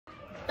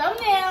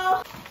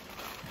Thumbnail.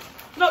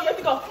 No, you have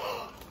to go.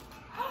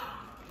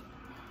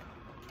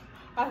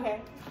 Okay.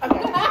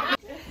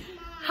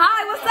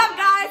 Hi, what's up,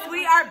 guys?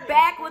 We are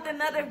back with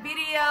another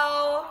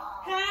video.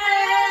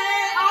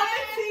 Hey, on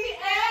the TL.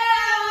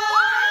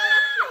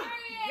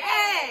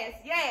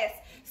 Yes.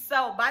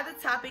 So by the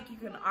topic, you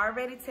can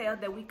already tell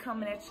that we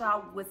coming at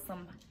y'all with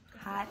some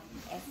hot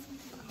as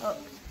fuck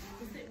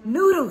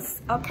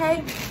noodles,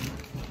 okay?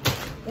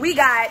 We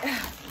got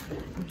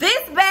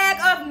this bag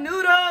of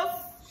noodles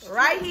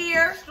right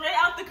here. Straight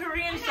out the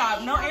Korean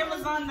shop. No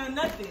Amazon, no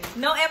nothing.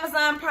 No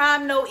Amazon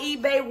Prime, no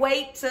eBay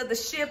wait till the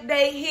ship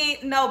day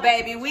hit. No,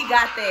 baby, we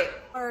got that.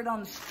 Word on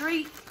the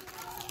street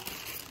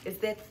is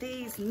that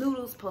these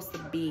noodles supposed to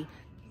be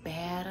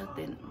better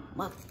than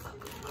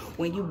motherfucker.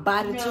 When you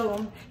bite into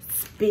them,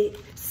 spit,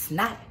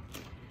 snot,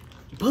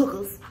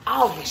 boogers,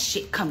 all this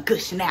shit come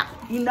gushing out.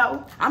 You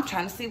know, I'm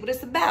trying to see what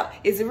it's about.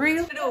 Is it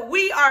real?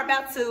 We are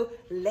about to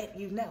let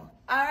you know.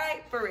 All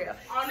right, for real.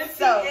 On the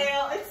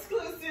TL,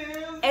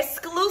 exclusive.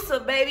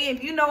 Exclusive, baby.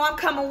 If you know I'm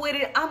coming with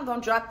it, I'm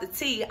gonna drop the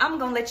tea. I'm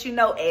gonna let you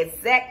know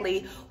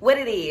exactly what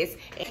it is.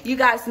 You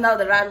guys know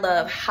that I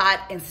love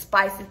hot and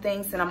spicy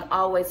things, and I'm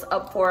always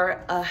up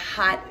for a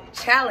hot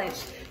challenge.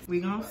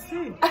 We gonna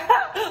see.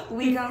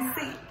 We gonna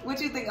see.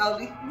 What you think,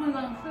 Obi? We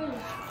gonna see.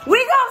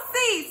 We gonna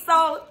see.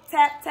 So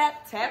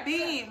tap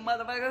in,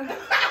 motherfucker.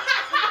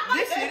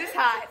 This shit is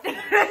hot.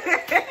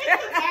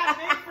 Tap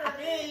in for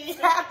me.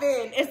 Tap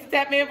in. It's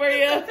tap in for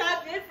you.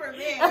 Tap in for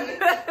me.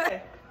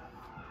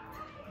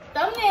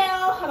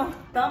 Thumbnail. Hold on.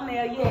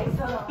 Thumbnail, yes.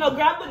 Hold on. No,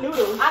 grab the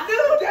noodles. I do.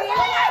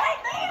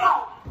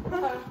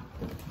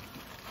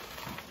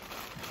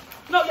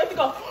 No, you have to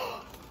go.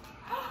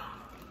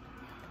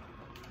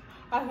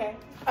 Okay.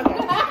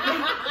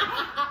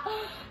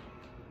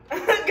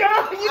 Girl,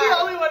 you the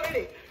only one in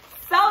it.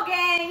 So,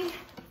 gang,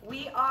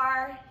 we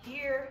are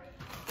here.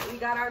 We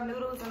got our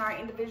noodles in our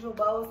individual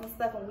bowls and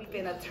stuff, and we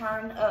finna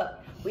turn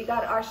up. We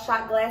got our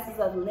shot glasses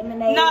of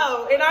lemonade.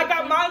 No, and I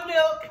got my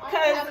milk,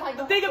 because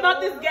the thing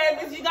about this game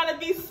is you gotta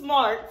be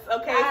smart,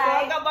 okay? So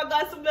I got my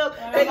glass of milk.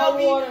 They're gonna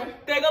be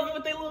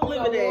with their little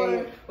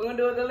lemonade. We're gonna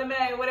do it with the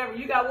lemonade, whatever.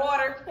 You got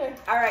water?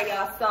 All right,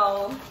 y'all.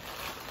 So,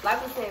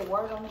 like we said,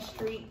 word on the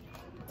street.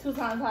 2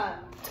 times hot.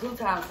 2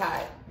 times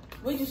hot.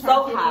 We just So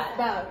trying to hot. see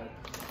about it.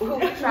 We're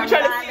We're trying to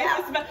see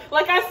if it's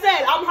like I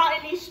said, I'm hot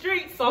in these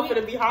streets, so I'm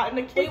gonna be hot in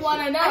the kitchen. We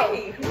want to know.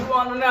 Hey, we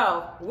want to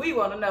know. We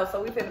want to know,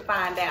 so we finna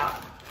find out.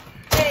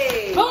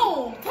 Hey.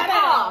 Boom.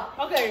 Ta-da.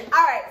 Okay.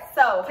 All right,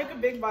 so Take a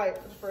big bite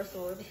for the first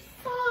one.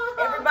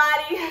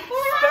 everybody,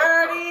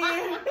 sturdy.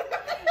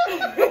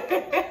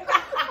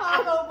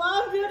 Oh,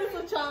 Mom, do this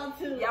with y'all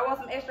too. Y'all want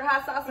some extra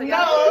hot sauce? Or No,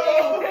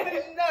 y'all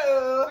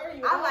no.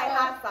 I like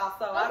hot sauce,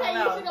 so I Okay, don't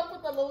you know. should go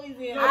put the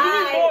Louisiana. No, you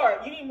need more.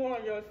 You need more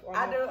on yours.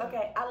 I do.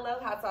 Okay, I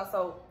love hot sauce,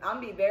 so I'm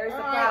be very All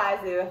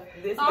surprised if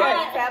this All doesn't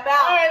right. tap All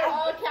out.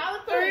 right. Count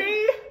of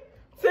 3.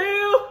 3,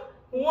 2,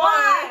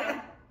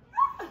 1.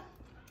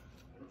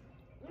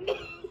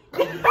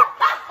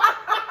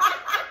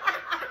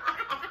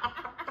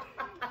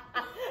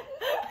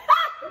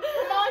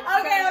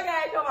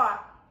 Okay, come on.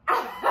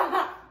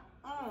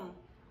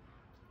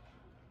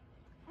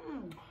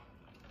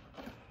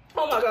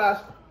 Oh my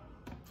gosh.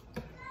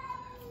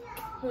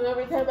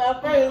 Whoever tap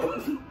out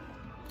first.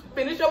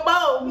 Finish your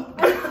bowl.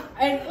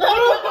 And look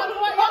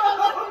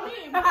at me.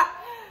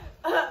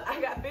 I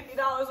got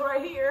 $50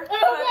 right here.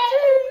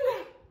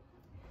 Okay.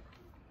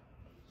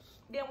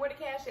 Then where the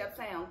cash app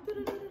sound?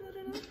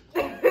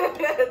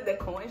 The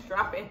coins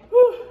dropping.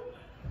 Woo.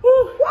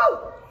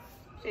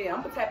 Shit,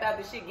 I'm gonna tap out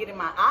this shit, get in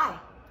my eye.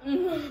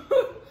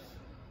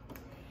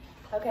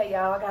 Okay,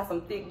 y'all, I got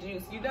some thick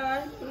juice. You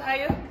done,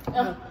 Naya?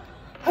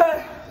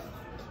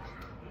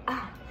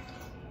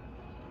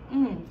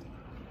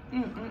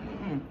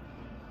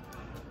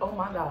 Oh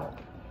my God.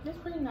 That's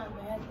pretty not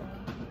bad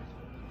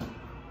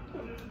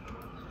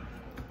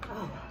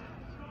though.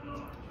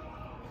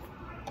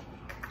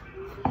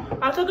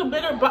 I took a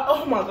bitter bite.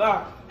 Oh my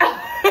God.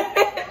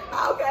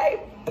 Okay.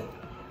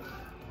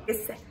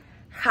 It's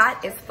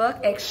hot as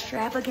fuck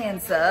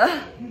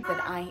extravaganza.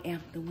 That I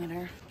am the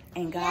winner.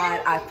 And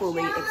God, I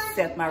fully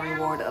accept my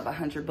reward of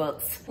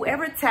 $100.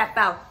 Whoever tap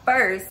out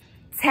first,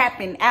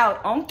 tapping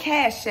out on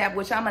Cash App,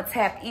 which I'm gonna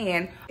tap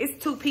in.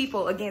 It's 2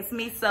 people against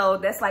me, so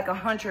that's like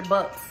 $100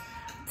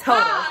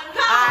 total. All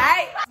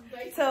right.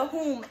 To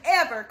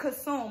whomever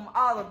consume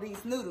all of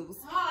these noodles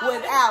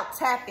without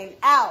tapping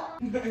out.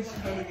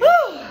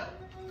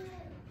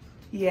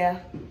 Yeah,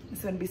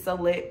 it's gonna be so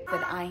lit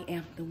that I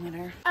am the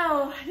winner.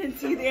 Oh, I didn't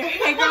see you there.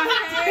 Hey, go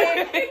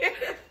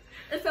ahead.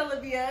 It's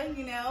Olivia,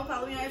 you know,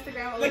 follow me on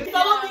Instagram. Like,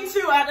 follow me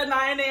too at the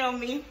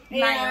Naomi.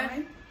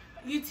 And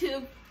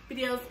YouTube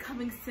videos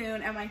coming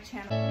soon at my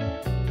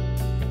channel.